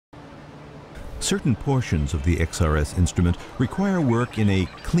Certain portions of the XRS instrument require work in a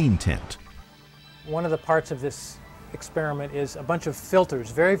clean tent. One of the parts of this experiment is a bunch of filters,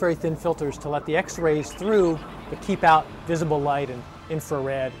 very, very thin filters to let the X-rays through but keep out visible light and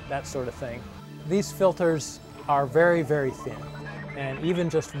infrared, that sort of thing. These filters are very, very thin, and even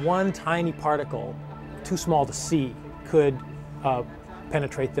just one tiny particle, too small to see, could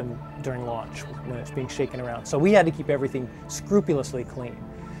penetrate them during launch when it's being shaken around. So we had to keep everything scrupulously clean,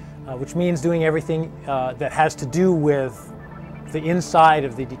 which means doing everything that has to do with the inside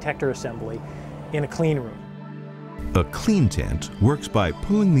of the detector assembly in a clean room. A clean tent works by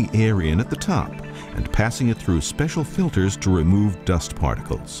pulling the air in at the top and passing it through special filters to remove dust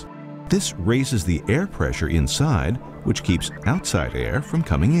particles. This raises the air pressure inside, which keeps outside air from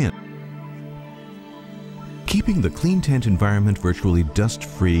coming in. Keeping the clean tent environment virtually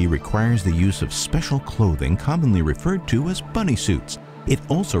dust-free requires the use of special clothing commonly referred to as bunny suits. It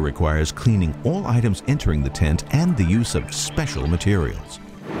also requires cleaning all items entering the tent and the use of special materials.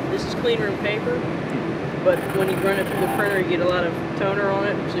 This is cleanroom paper, but when you run it through the printer, you get a lot of toner on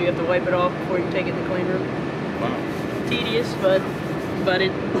it, so you have to wipe it off before you take it to cleanroom. Wow. Tedious, but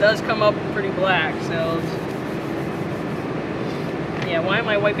it does come up pretty black, so it's, yeah, why am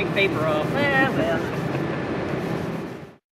I wiping paper off? Well.